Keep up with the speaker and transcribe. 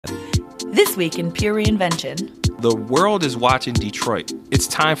This week in Pure Reinvention. The world is watching Detroit. It's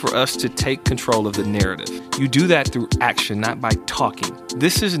time for us to take control of the narrative. You do that through action, not by talking.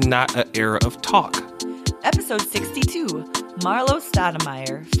 This is not an era of talk. Episode 62, Marlowe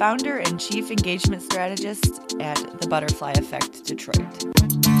Stoudamire, founder and chief engagement strategist at the Butterfly Effect, Detroit.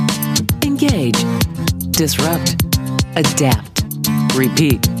 Engage, disrupt, adapt,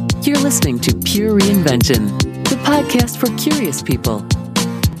 repeat. You're listening to Pure Reinvention, the podcast for curious people.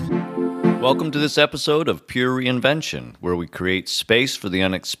 Welcome to this episode of Pure Reinvention, where we create space for the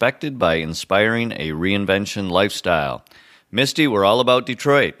unexpected by inspiring a reinvention lifestyle. Misty, we're all about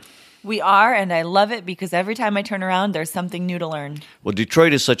Detroit. We are, and I love it because every time I turn around, there's something new to learn. Well,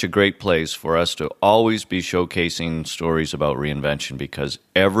 Detroit is such a great place for us to always be showcasing stories about reinvention because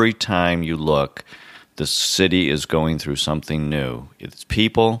every time you look, the city is going through something new. It's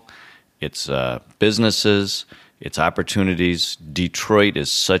people, it's businesses, it's opportunities. Detroit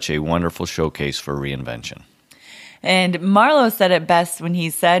is such a wonderful showcase for reinvention. And Marlowe said it best when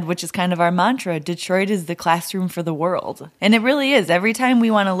he said, which is kind of our mantra, Detroit is the classroom for the world. And it really is. Every time we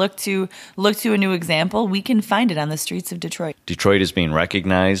want to look to a new example, we can find it on the streets of Detroit. Detroit is being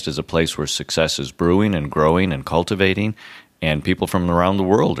recognized as a place where success is brewing and growing and cultivating. And people from around the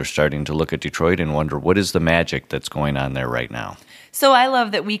world are starting to look at Detroit and wonder, what is the magic that's going on there right now? So I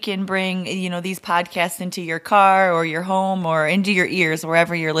love that we can bring, these podcasts into your car or your home or into your ears,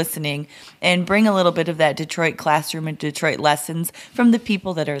 wherever you're listening, and bring a little bit of that Detroit classroom and Detroit lessons from the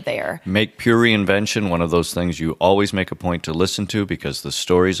people that are there. Make Pure Reinvention one of those things you always make a point to listen to because the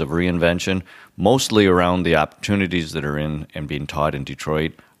stories of reinvention, mostly around the opportunities that are in and being taught in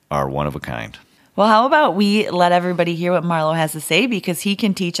Detroit, are one of a kind. Well, how about we let everybody hear what Marlowe has to say because he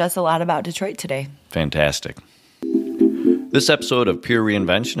can teach us a lot about Detroit today. Fantastic. This episode of Pure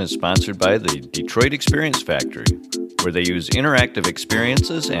Reinvention is sponsored by the Detroit Experience Factory, where they use interactive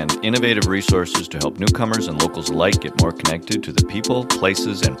experiences and innovative resources to help newcomers and locals alike get more connected to the people,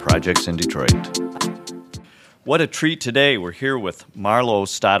 places, and projects in Detroit. What a treat today. We're here with Marlowe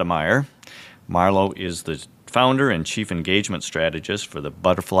Stoudamire. Marlowe is the founder and chief engagement strategist for the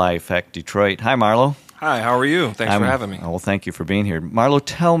Butterfly Effect Detroit. Hi, Marlowe. Hi, how are you? Thanks for having me. Well, thank you for being here. Marlowe,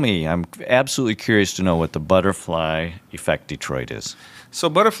 tell me, I'm absolutely curious to know what the Butterfly Effect Detroit is. So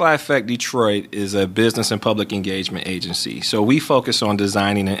Butterfly Effect Detroit is a business and public engagement agency. So we focus on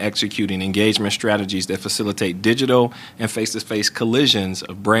designing and executing engagement strategies that facilitate digital and face-to-face collisions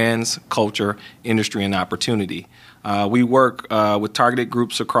of brands, culture, industry, and opportunity. We work with targeted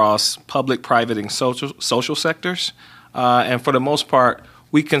groups across public, private, and social sectors. And for the most part,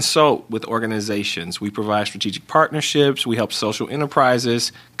 we consult with organizations. We provide strategic partnerships. We help social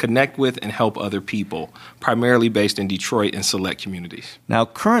enterprises connect with and help other people, primarily based in Detroit and select communities. Now,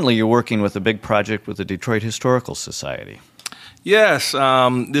 currently you're working with a big project with the Detroit Historical Society. Yes,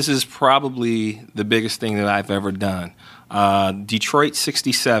 this is probably the biggest thing that I've ever done. Detroit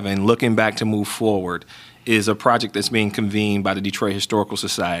 67, Looking Back to Move Forward, is a project that's being convened by the Detroit Historical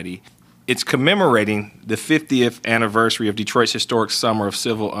Society. It's commemorating the 50th anniversary of Detroit's historic summer of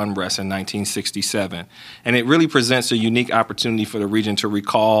civil unrest in 1967. And it really presents a unique opportunity for the region to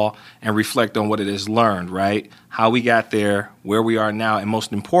recall and reflect on what it has learned, right? How we got there, where we are now, and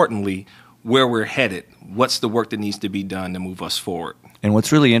most importantly, where we're headed. What's the work that needs to be done to move us forward? And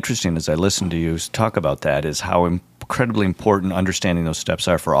what's really interesting as I listen to you talk about that is how incredibly important understanding those steps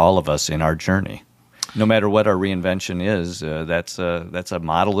are for all of us in our journey. No matter what our reinvention is, that's a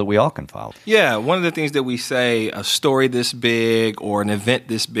model that we all can follow. Yeah, one of the things that we say, a story this big or an event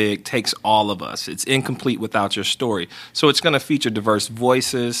this big takes all of us. It's incomplete without your story. So it's going to feature diverse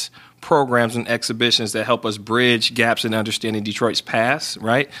voices, programs, and exhibitions that help us bridge gaps in understanding Detroit's past,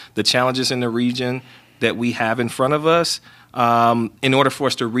 right? The challenges in the region that we have in front of us. In order for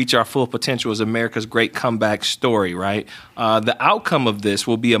us to reach our full potential as America's great comeback story, right? The outcome of this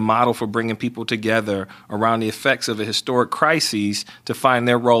will be a model for bringing people together around the effects of a historic crisis to find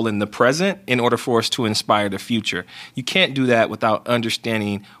their role in the present in order for us to inspire the future. You can't do that without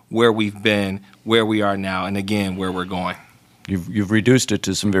understanding where we've been, where we are now, and again, where we're going. You've reduced it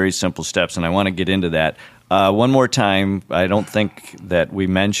to some very simple steps, and I want to get into that. One more time, I don't think that we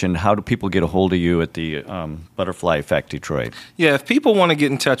mentioned, how do people get a hold of you at the Butterfly Effect Detroit? Yeah, if people want to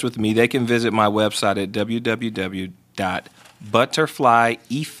get in touch with me, they can visit my website at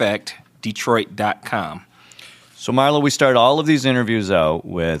www.butterflyeffectdetroit.com. So, Marlowe, we start all of these interviews out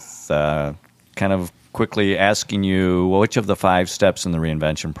with kind of quickly asking you, which of the 5 steps in the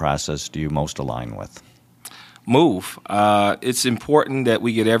reinvention process do you most align with? move. It's important that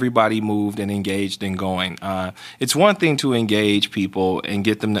we get everybody moved and engaged and going. It's one thing to engage people and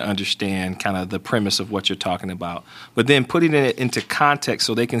get them to understand kind of the premise of what you're talking about, but then putting it into context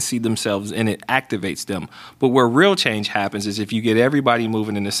so they can see themselves in it activates them. But where real change happens is if you get everybody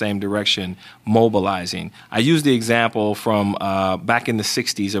moving in the same direction, mobilizing. I use the example from back in the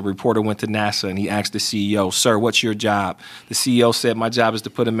 60s. A reporter went to NASA and he asked the CEO, "Sir, what's your job?" The CEO said, "My job is to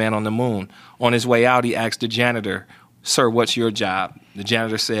put a man on the moon." On his way out, he asked the janitor, "Sir, what's your job?" The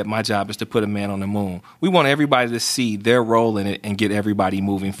janitor said, "My job is to put a man on the moon." We want everybody to see their role in it and get everybody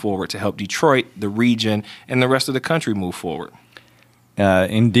moving forward to help Detroit, the region, and the rest of the country move forward.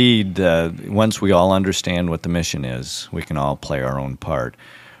 Indeed, once we all understand what the mission is, we can all play our own part.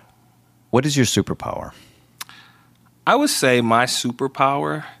 What is your superpower? I would say my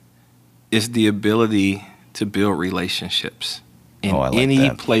superpower is the ability to build relationships in any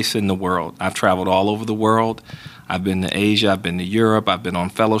place in the world. I've traveled all over the world. I've been to Asia, I've been to Europe, I've been on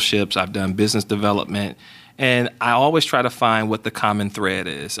fellowships, I've done business development, and I always try to find what the common thread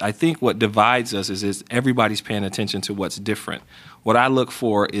is. I think what divides us is everybody's paying attention to what's different. What I look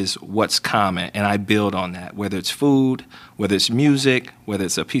for is what's common, and I build on that, whether it's food, whether it's music, whether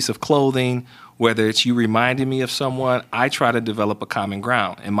it's a piece of clothing, whether it's you reminding me of someone. I try to develop a common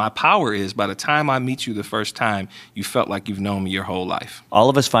ground. And my power is by the time I meet you the first time, you felt like you've known me your whole life. All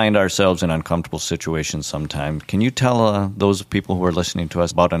of us find ourselves in uncomfortable situations sometimes. Can you tell those people who are listening to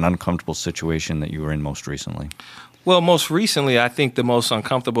us about an uncomfortable situation that you were in most recently? Well, most recently, I think the most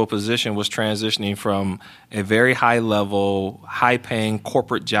uncomfortable position was transitioning from a very high-level, high-paying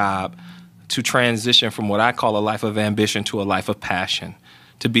corporate job to transition from what I call a life of ambition to a life of passion.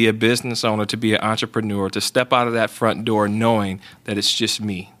 To be a business owner, to be an entrepreneur, to step out of that front door knowing that it's just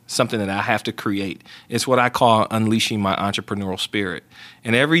me, something that I have to create. It's what I call unleashing my entrepreneurial spirit.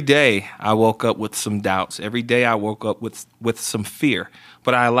 And every day I woke up with some doubts. Every day I woke up with some fear.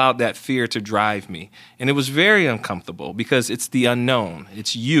 But I allowed that fear to drive me. And it was very uncomfortable because it's the unknown.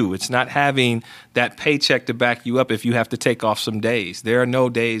 It's you. It's not having that paycheck to back you up if you have to take off some days. There are no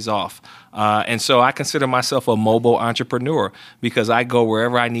days off. And so I consider myself a mobile entrepreneur because I go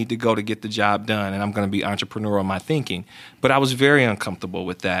wherever I need to go to get the job done, and I'm going to be entrepreneurial in my thinking. But I was very uncomfortable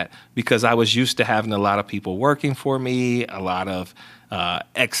with that because I was used to having a lot of people working for me, a lot of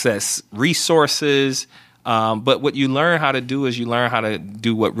excess resources. But what you learn how to do is you learn how to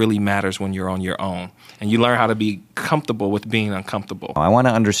do what really matters when you're on your own. And you learn how to be comfortable with being uncomfortable. I want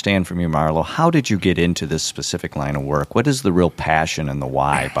to understand from you, Marlowe, how did you get into this specific line of work? What is the real passion and the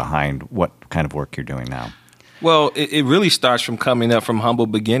why behind what kind of work you're doing now? Well, it really starts from coming up from humble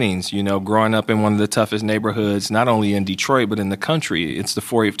beginnings, you know, growing up in one of the toughest neighborhoods, not only in Detroit, but in the country. It's the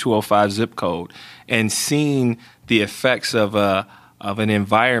 48205 zip code. And seeing the effects of an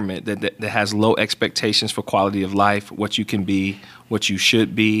environment that has low expectations for quality of life, what you can be, what you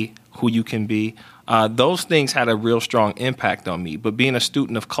should be, who you can be. Those things had a real strong impact on me. But being a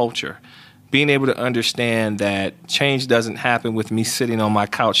student of culture, being able to understand that change doesn't happen with me sitting on my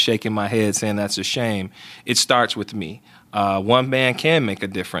couch shaking my head saying that's a shame. It starts with me. One man can make a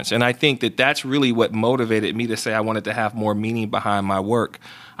difference. And I think that that's really what motivated me to say I wanted to have more meaning behind my work.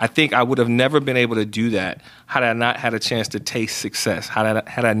 I think I would have never been able to do that had I not had a chance to taste success,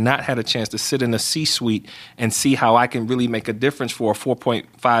 had I not had a chance to sit in a C-suite and see how I can really make a difference for a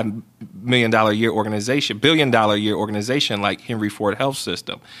 $4.5 million a year organization, $1 billion a year organization like Henry Ford Health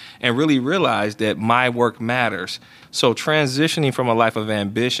System, and really realize that my work matters. So transitioning from a life of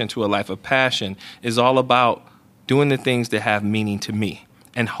ambition to a life of passion is all about doing the things that have meaning to me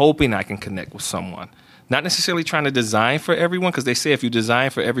and hoping I can connect with someone. Not necessarily trying to design for everyone, because they say if you design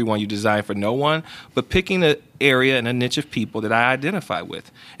for everyone, you design for no one, but picking an area and a niche of people that I identify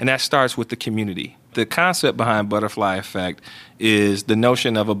with. And that starts with the community. The concept behind butterfly effect is the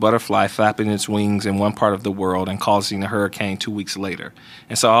notion of a butterfly flapping its wings in one part of the world and causing a hurricane 2 weeks later.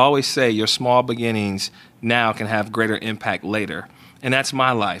 And so I always say your small beginnings now can have greater impact later. And that's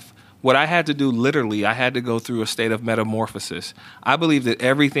my life. What I had to do, literally, I had to go through a state of metamorphosis. I believe that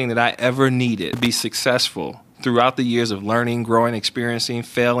everything that I ever needed to be successful throughout the years of learning, growing, experiencing,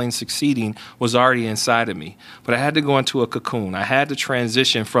 failing, succeeding was already inside of me. But I had to go into a cocoon. I had to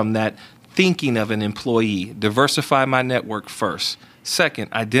transition from that thinking of an employee, diversify my network first,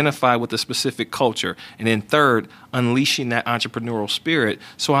 Second, identify with a specific culture. And then third, unleashing that entrepreneurial spirit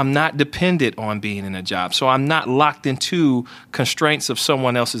so I'm not dependent on being in a job. So I'm not locked into constraints of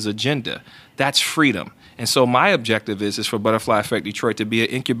someone else's agenda. That's freedom. And so my objective is for Butterfly Effect Detroit to be an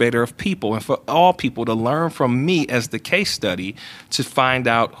incubator of people and for all people to learn from me as the case study to find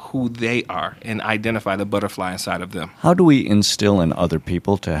out who they are and identify the butterfly inside of them. How do we instill in other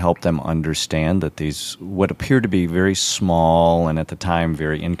people to help them understand that these, what appear to be very small and at the time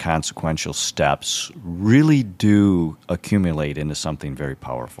very inconsequential steps, really do accumulate into something very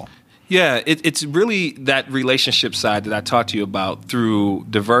powerful? Yeah, it's really that relationship side that I talked to you about through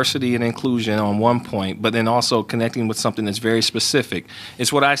diversity and inclusion on one point, but then also connecting with something that's very specific.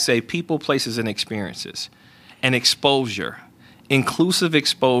 It's what I say, people, places, and experiences. And exposure, inclusive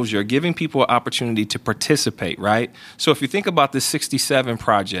exposure, giving people an opportunity to participate, right? So if you think about this 67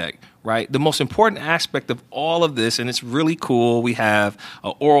 project, right, the most important aspect of all of this, and it's really cool, we have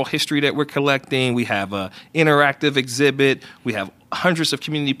an oral history that we're collecting, we have an interactive exhibit, we have hundreds of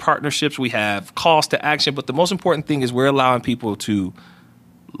community partnerships, we have calls to action, but the most important thing is we're allowing people to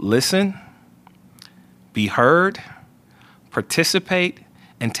listen, be heard, participate,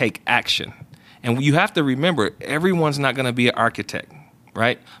 and take action. And you have to remember, everyone's not going to be an architect,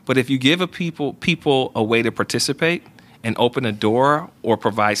 right? But if you give people a way to participate and open a door or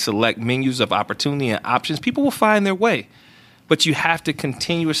provide select menus of opportunity and options, people will find their way. But you have to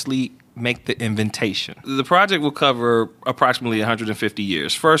continuously make the invitation. The project will cover approximately 150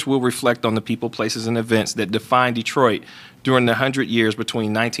 years. First, we'll reflect on the people, places, and events that define Detroit during the 100 years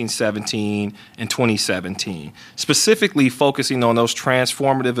between 1917 and 2017, specifically focusing on those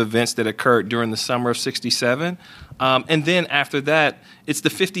transformative events that occurred during the summer of 67. And then after that, it's the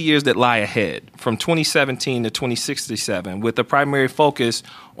 50 years that lie ahead, from 2017 to 2067, with a primary focus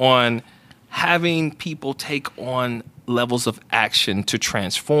on having people take on levels of action to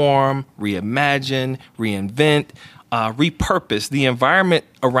transform, reimagine, reinvent, repurpose the environment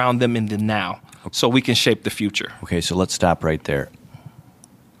around them in the now so we can shape the future. Okay, so let's stop right there.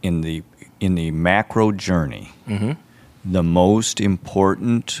 In the macro journey, the most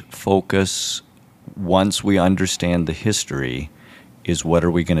important focus, once we understand the history, is what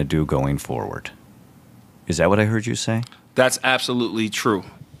are we going to do going forward? Is that what I heard you say? That's absolutely true.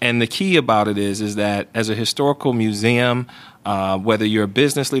 And the key about it is that as a historical museum, whether you're a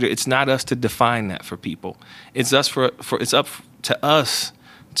business leader, it's not us to define that for people. It's us it's up to us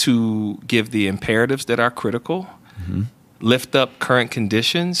to give the imperatives that are critical, lift up current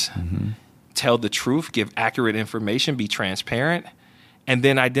conditions, tell the truth, give accurate information, be transparent, and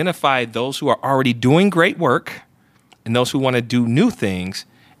then identify those who are already doing great work and those who want to do new things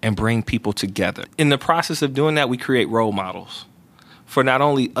and bring people together. In the process of doing that, we create role models for not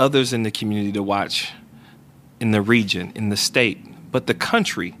only others in the community to watch in the region, in the state, but the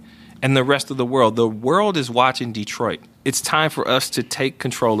country and the rest of the world. The world is watching Detroit. It's time for us to take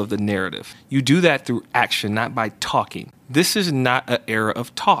control of the narrative. You do that through action, not by talking. This is not an era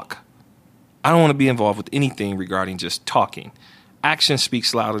of talk. I don't want to be involved with anything regarding just talking. Action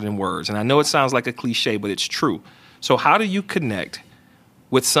speaks louder than words. And I know it sounds like a cliche, but it's true. So how do you connect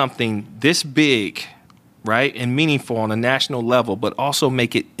with something this big, right, and meaningful on a national level, but also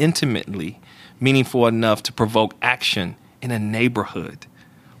make it intimately meaningful enough to provoke action in a neighborhood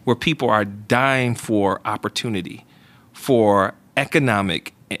where people are dying for opportunity, for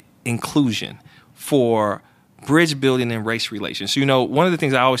economic inclusion, for bridge building and race relations? So, you know, one of the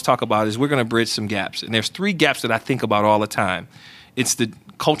things I always talk about is we're going to bridge some gaps. And there's 3 gaps that I think about all the time. It's the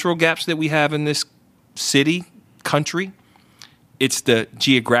cultural gaps that we have in this city, country. It's the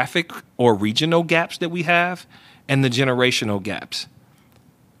geographic or regional gaps that we have, and the generational gaps.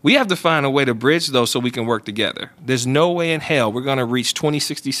 We have to find a way to bridge those so we can work together. There's no way in hell we're going to reach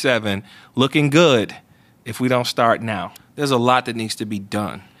 2067 looking good if we don't start now. There's a lot that needs to be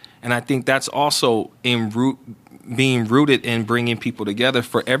done. And I think that's also being rooted in bringing people together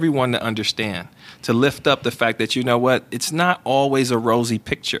for everyone to understand, to lift up the fact that, you know what, it's not always a rosy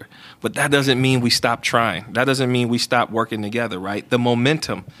picture, but that doesn't mean we stop trying. That doesn't mean we stop working together, right? The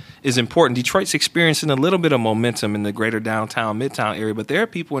momentum is important. Detroit's experiencing a little bit of momentum in the greater downtown, midtown area, but there are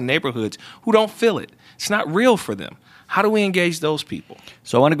people in neighborhoods who don't feel it. It's not real for them. How do we engage those people?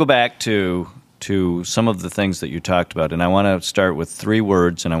 So I want to go back to some of the things that you talked about, and I want to start with 3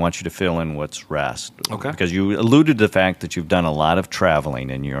 words, and I want you to fill in what's rest. Okay. Because you alluded to the fact that you've done a lot of traveling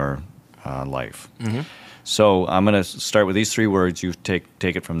in your life. So I'm going to start with these 3 words. You take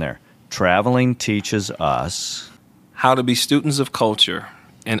it from there. Traveling teaches us how to be students of culture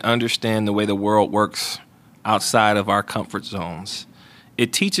and understand the way the world works outside of our comfort zones.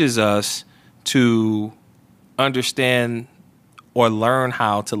 It teaches us to understand or learn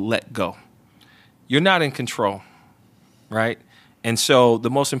how to let go. You're not in control, right? And so the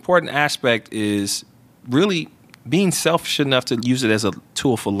most important aspect is really being selfish enough to use it as a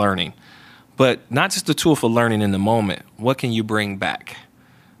tool for learning, but not just a tool for learning in the moment. What can you bring back?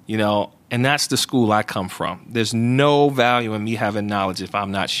 And that's the school I come from. There's no value in me having knowledge if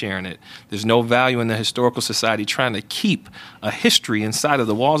I'm not sharing it. There's no value in the Historical Society trying to keep a history inside of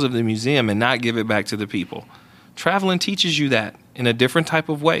the walls of the museum and not give it back to the people. Traveling teaches you that in a different type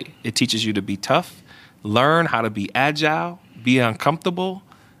of way. It teaches you to be tough, learn how to be agile, be uncomfortable,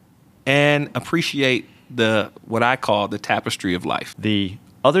 and appreciate what I call the tapestry of life. The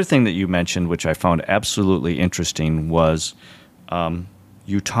other thing that you mentioned, which I found absolutely interesting, was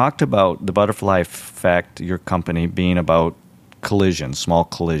you talked about the Butterfly Effect, your company, being about collisions, small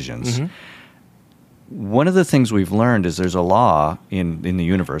collisions. Mm-hmm. One of the things we've learned is there's a law in the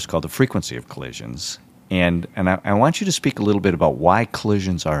universe called the frequency of collisions. And I want you to speak a little bit about why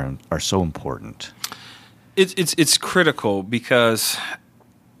collisions are so important. It's critical because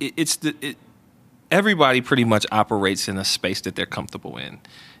everybody pretty much operates in a space that they're comfortable in.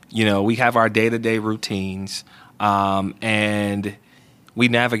 We have our day-to-day routines, and we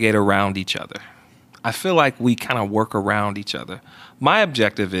navigate around each other. I feel like we kind of work around each other. My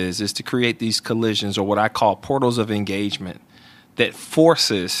objective is to create these collisions, or what I call portals of engagement, that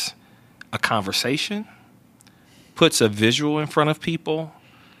forces a conversation, puts a visual in front of people,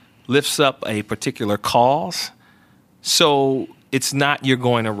 lifts up a particular cause. So it's not you're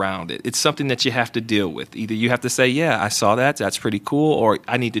going around it. It's something that you have to deal with. Either you have to say, yeah, I saw that, that's pretty cool, or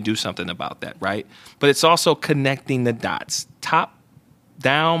I need to do something about that, right? But it's also connecting the dots, top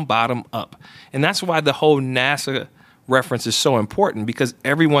down, bottom up. And that's why the whole NASA reference is so important, because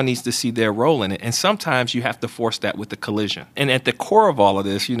everyone needs to see their role in it. And sometimes you have to force that with the collision. And at the core of all of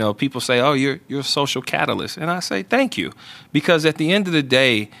this, people say, oh, you're a social catalyst. And I say, thank you. Because at the end of the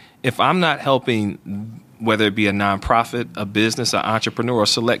day, if I'm not helping, whether it be a nonprofit, a business, an entrepreneur, or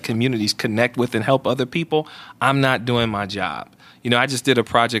select communities connect with and help other people, I'm not doing my job. I just did a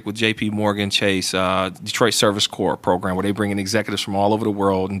project with JP Morgan Chase, Detroit Service Corps program, where they bring in executives from all over the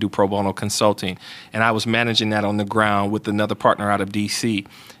world and do pro bono consulting. And I was managing that on the ground with another partner out of D.C.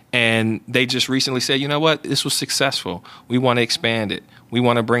 And they just recently said, you know what, this was successful. We want to expand it. We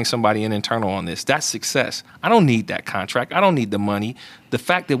want to bring somebody in internal on this. That's success. I don't need that contract. I don't need the money. The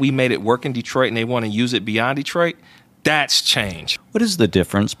fact that we made it work in Detroit and they want to use it beyond Detroit, that's change. What is the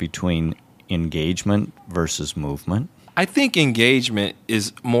difference between engagement versus movement? I think engagement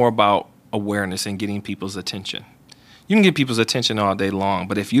is more about awareness and getting people's attention. You can get people's attention all day long,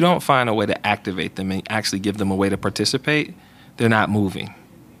 but if you don't find a way to activate them and actually give them a way to participate, they're not moving.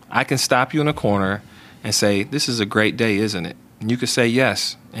 I can stop you in a corner and say, this is a great day, isn't it? And you can say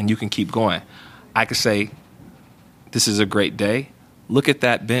yes, and you can keep going. I could say, this is a great day. Look at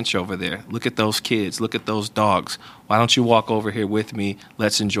that bench over there. Look at those kids. Look at those dogs. Why don't you walk over here with me?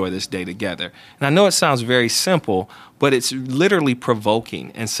 Let's enjoy this day together. And I know it sounds very simple, but it's literally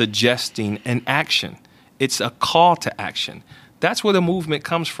provoking and suggesting an action. It's a call to action. That's where the movement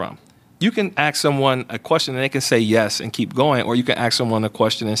comes from. You can ask someone a question and they can say yes and keep going, or you can ask someone a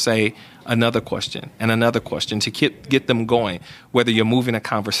question and say another question and another question to get them going. Whether you're moving a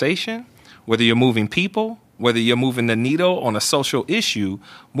conversation, whether you're moving people, whether you're moving the needle on a social issue,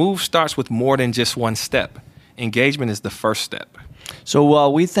 move starts with more than just one step. Engagement is the first step. So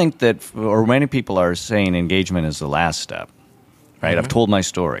while we think that, or many people are saying engagement is the last step, right? Mm-hmm. I've told my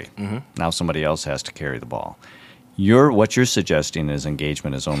story. Mm-hmm. Now somebody else has to carry the ball. What you're suggesting is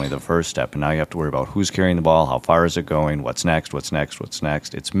engagement is only the first step, and now you have to worry about who's carrying the ball, how far is it going, what's next.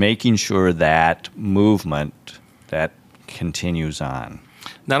 It's making sure that movement that continues on.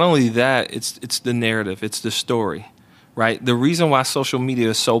 Not only that, it's the narrative, it's the story, right? The reason why social media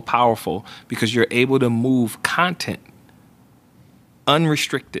is so powerful, because you're able to move content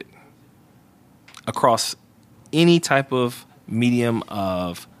unrestricted across any type of medium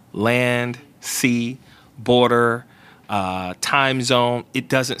of land, sea, border, time zone. It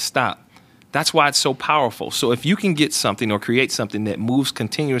doesn't stop. That's why it's so powerful. So if you can get something or create something that moves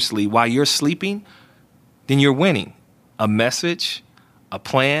continuously while you're sleeping, then you're winning. A message, a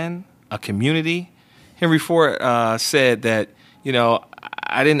plan, a community. Henry Ford said that,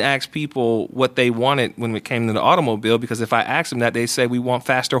 I didn't ask people what they wanted when it came to the automobile, because if I asked them that, they say we want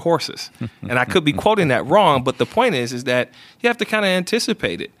faster horses. And I could be quoting that wrong, but the point is that you have to kind of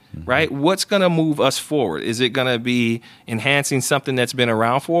anticipate it, right? What's going to move us forward? Is it going to be enhancing something that's been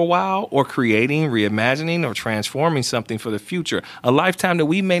around for a while, or creating, reimagining, or transforming something for the future? A lifetime that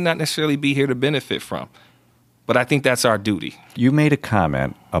we may not necessarily be here to benefit from. But I think that's our duty. You made a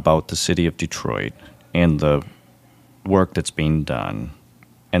comment about the city of Detroit and the work that's being done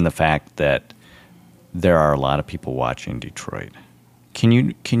and the fact that there are a lot of people watching Detroit. Can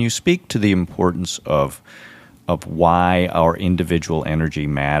you speak to the importance of why our individual energy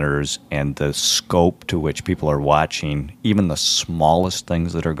matters and the scope to which people are watching even the smallest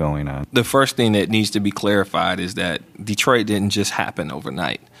things that are going on? The first thing that needs to be clarified is that Detroit didn't just happen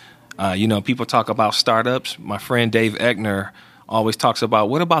overnight. People talk about startups. My friend Dave Eckner always talks about,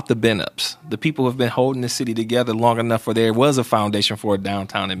 what about the been-ups, the people who have been holding the city together long enough where there was a foundation for a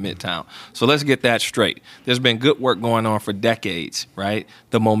downtown and midtown. So let's get that straight. There's been good work going on for decades, right?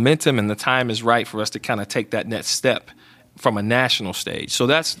 The momentum and the time is right for us to kind of take that next step from a national stage. So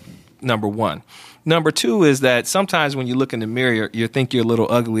that's number one. Number two is that sometimes when you look in the mirror, you think you're a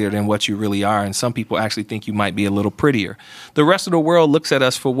little uglier than what you really are, and some people actually think you might be a little prettier. The rest of the world looks at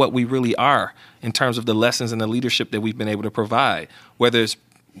us for what we really are in terms of the lessons and the leadership that we've been able to provide, whether it's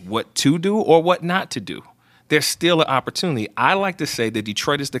what to do or what not to do. There's still an opportunity. I like to say that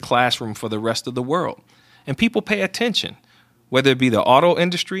Detroit is the classroom for the rest of the world, and people pay attention, whether it be the auto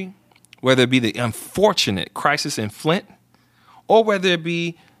industry, whether it be the unfortunate crisis in Flint, or whether it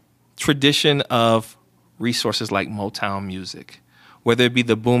be tradition of resources like Motown music, whether it be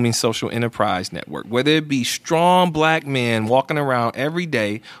the booming social enterprise network, whether it be strong black men walking around every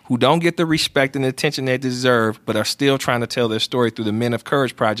day who don't get the respect and attention they deserve, but are still trying to tell their story through the Men of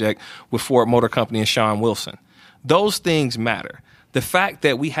Courage Project with Ford Motor Company and Sean Wilson. Those things matter. The fact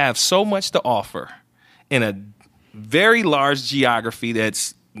that we have so much to offer in a very large geography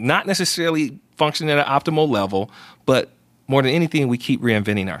that's not necessarily functioning at an optimal level, but more than anything, we keep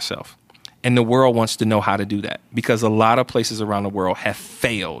reinventing ourselves. And the world wants to know how to do that because a lot of places around the world have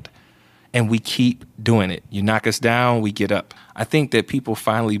failed, and we keep doing it. You knock us down, we get up. I think that people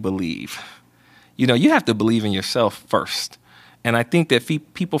finally believe. You have to believe in yourself first. And I think that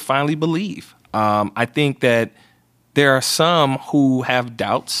people finally believe. I think that there are some who have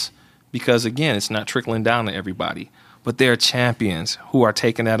doubts because, again, it's not trickling down to everybody. But there are champions who are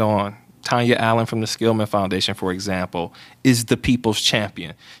taking that on. Tanya Allen from the Skillman Foundation, for example, is the people's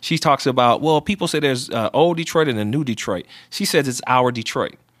champion. She talks about, well, people say there's old Detroit and a new Detroit. She says it's our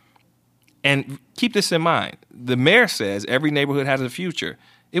Detroit. And keep this in mind. The mayor says every neighborhood has a future.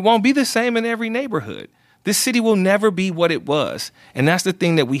 It won't be the same in every neighborhood. This city will never be what it was. And that's the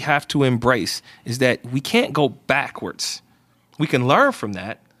thing that we have to embrace, is that we can't go backwards. We can learn from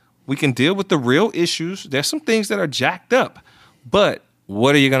that. We can deal with the real issues. There's some things that are jacked up, but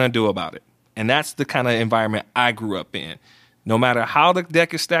what are you going to do about it? And that's the kind of environment I grew up in. No matter how the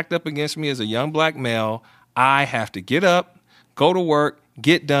deck is stacked up against me as a young black male, I have to get up, go to work,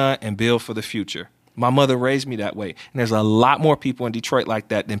 get done, and build for the future. My mother raised me that way. And there's a lot more people in Detroit like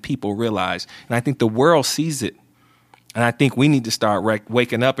that than people realize. And I think the world sees it. And I think we need to start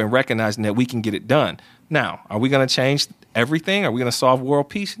waking up and recognizing that we can get it done. Now, are we going to change everything? Are we going to solve world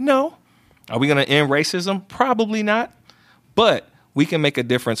peace? No. Are we going to end racism? Probably not. But we can make a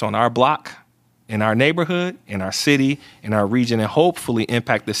difference on our block, in our neighborhood, in our city, in our region, and hopefully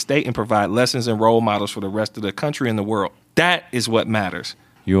impact the state and provide lessons and role models for the rest of the country and the world. That is what matters.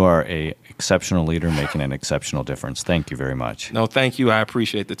 You are an exceptional leader making an exceptional difference. Thank you very much. No, thank you. I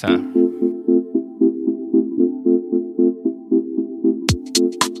appreciate the time.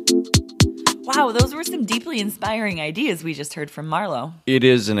 Wow, those were some deeply inspiring ideas we just heard from Marlowe. It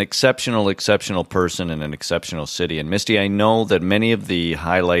is an exceptional person in an exceptional city. And Misty, I know that many of the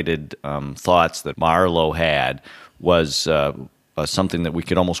highlighted thoughts that Marlowe had was something that we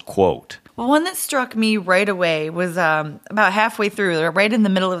could almost quote. Well, one that struck me right away was about halfway through, right in the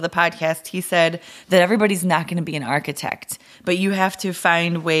middle of the podcast, he said that everybody's not going to be an architect, but you have to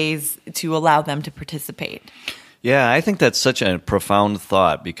find ways to allow them to participate. Yeah, I think that's such a profound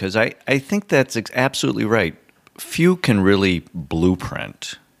thought because I think that's absolutely right. Few can really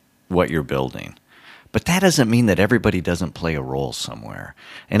blueprint what you're building, but that doesn't mean that everybody doesn't play a role somewhere.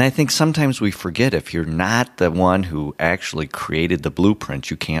 And I think sometimes we forget if you're not the one who actually created the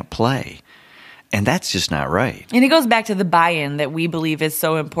blueprint, you can't play. And that's just not right. And it goes back to the buy-in that we believe is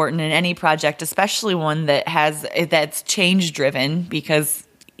so important in any project, especially one that's change-driven, because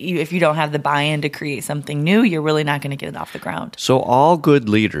if you don't have the buy-in to create something new, you're really not going to get it off the ground. So all good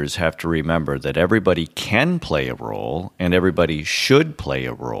leaders have to remember that everybody can play a role and everybody should play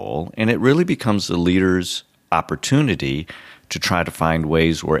a role, and it really becomes the leader's opportunity to try to find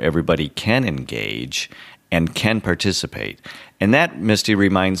ways where everybody can engage and can participate. And that, Misty,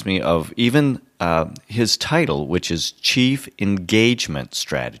 reminds me of even his title, which is Chief Engagement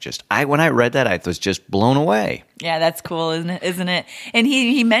Strategist. When I read that, I was just blown away. Yeah, that's cool, isn't it? And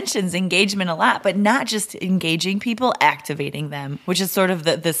he mentions engagement a lot, but not just engaging people, activating them, which is sort of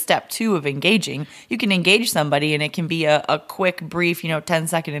the step 2 of engaging. You can engage somebody, and it can be a quick, brief,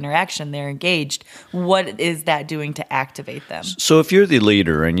 10-second interaction. They're engaged. What is that doing to activate them? So if you're the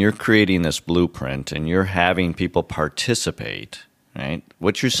leader and you're creating this blueprint and you're having people participate, right?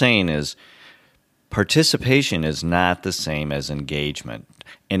 What you're saying is participation is not the same as engagement.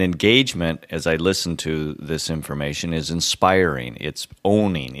 And engagement, as I listen to this information, is inspiring, it's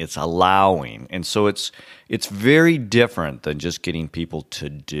owning, it's allowing. And so it's very different than just getting people to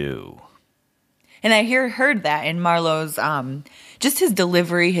do. And I heard that in Marlowe's, just his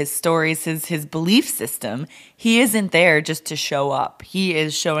delivery, his stories, his belief system. He isn't there just to show up. He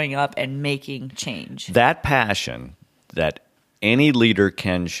is showing up and making change. That passion that any leader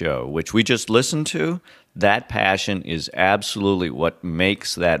can show, which we just listened to, that passion is absolutely what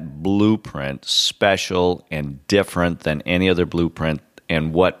makes that blueprint special and different than any other blueprint,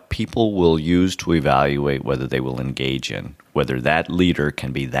 and what people will use to evaluate whether they will engage in, whether that leader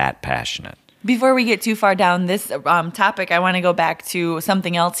can be that passionate. Before we get too far down this topic, I want to go back to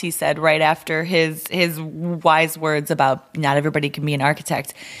something else he said right after his wise words about not everybody can be an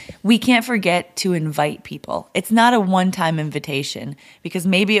architect. We can't forget to invite people. It's not a one-time invitation, because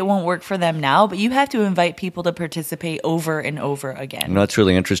maybe it won't work for them now, but you have to invite people to participate over and over again. That's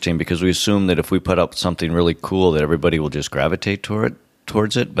really interesting, because we assume that if we put up something really cool that everybody will just gravitate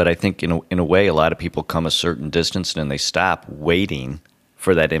towards it. But I think in a way, a lot of people come a certain distance and then they stop waiting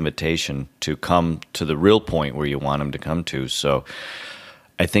for that invitation to come to the real point where you want them to come to. So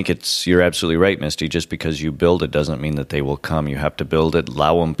I think you're absolutely right, Misty. Just because you build it doesn't mean that they will come. You have to build it,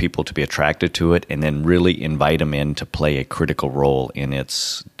 allow people to be attracted to it, and then really invite them in to play a critical role in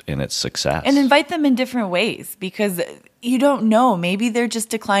its success. And invite them in different ways, because you don't know. Maybe they're just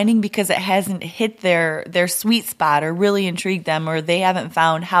declining because it hasn't hit their sweet spot or really intrigued them, or they haven't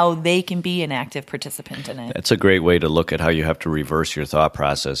found how they can be an active participant in it. That's a great way to look at how you have to reverse your thought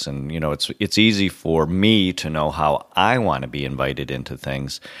process. And, it's easy for me to know how I want to be invited into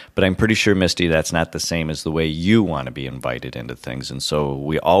things, but I'm pretty sure, Misty, that's not the same as the way you want to be invited into things. And so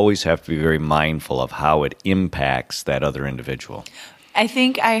we always have to be very mindful of how it impacts that other individual. I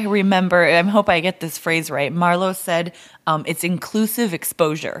think I remember, I hope I get this phrase right, Marlowe said it's inclusive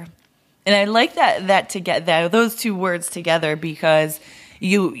exposure. And I like that to get those two words together, because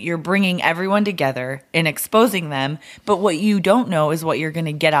you're bringing everyone together and exposing them, but what you don't know is what you're going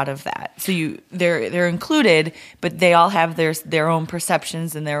to get out of that. So they're included, but they all have their own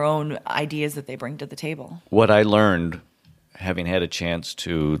perceptions and their own ideas that they bring to the table. What I learned, having had a chance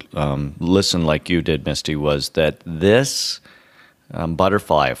to listen like you did, Misty, was that this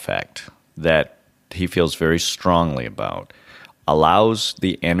butterfly effect that he feels very strongly about allows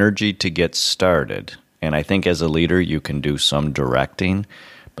the energy to get started. And I think as a leader, you can do some directing,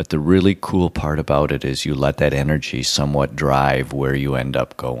 but the really cool part about it is you let that energy somewhat drive where you end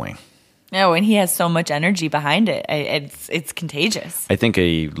up going. No, and he has so much energy behind it. It's contagious. I think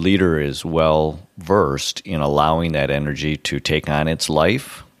a leader is well versed in allowing that energy to take on its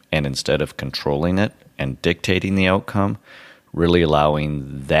life, and instead of controlling it and dictating the outcome, really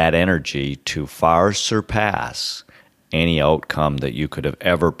allowing that energy to far surpass any outcome that you could have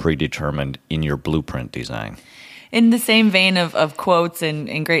ever predetermined in your blueprint design. In the same vein of quotes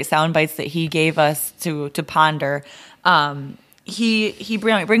and great sound bites that he gave us to ponder, he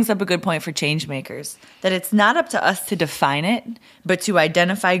brings up a good point for change makers, that it's not up to us to define it, but to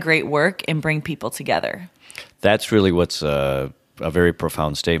identify great work and bring people together. That's really what's a very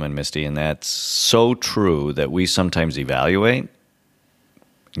profound statement, Misty, and that's so true that we sometimes evaluate,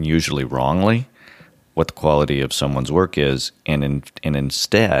 usually wrongly, what the quality of someone's work is, and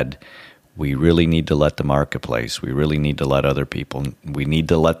instead, we really need to let the marketplace, we really need to let other people, we need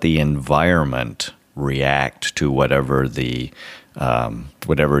to let the environment react to whatever it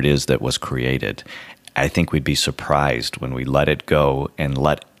is that was created. I think we'd be surprised when we let it go and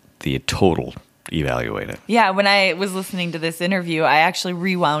let the total evaluate it. Yeah, when I was listening to this interview, I actually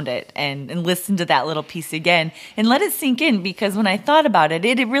rewound it and listened to that little piece again and let it sink in, because when I thought about it,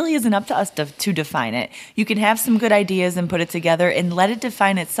 it really isn't up to us to define it. You can have some good ideas and put it together and let it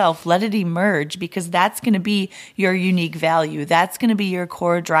define itself, let it emerge, because that's going to be your unique value. That's going to be your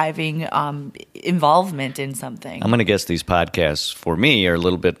core driving involvement in something. I'm going to guess these podcasts for me are a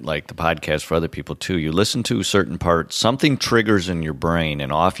little bit like the podcast for other people too. You listen to certain parts, something triggers in your brain,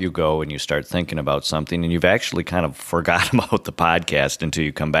 and off you go and you start thinking about something, and you've actually kind of forgotten about the podcast until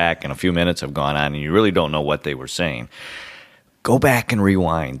you come back and a few minutes have gone on and you really don't know what they were saying. Go back and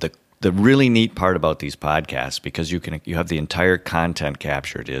rewind. The really neat part about these podcasts, because you have the entire content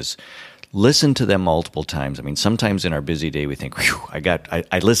captured, is listen to them multiple times. I mean, sometimes in our busy day we think, whew,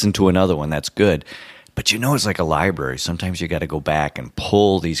 I listened to another one, that's good. But it's like a library. Sometimes you got to go back and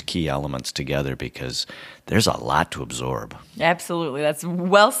pull these key elements together because there's a lot to absorb. Absolutely. That's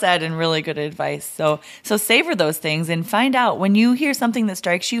well said and really good advice. So savor those things and find out when you hear something that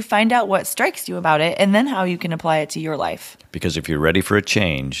strikes you, find out what strikes you about it and then how you can apply it to your life. Because if you're ready for a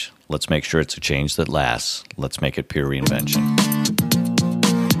change, let's make sure it's a change that lasts. Let's make it pure reinvention.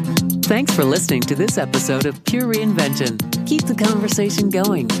 Thanks for listening to this episode of Pure Reinvention. Keep the conversation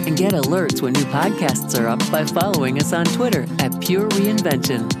going and get alerts when new podcasts are up by following us on Twitter at Pure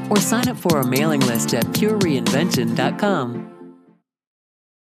Reinvention or sign up for our mailing list at purereinvention.com.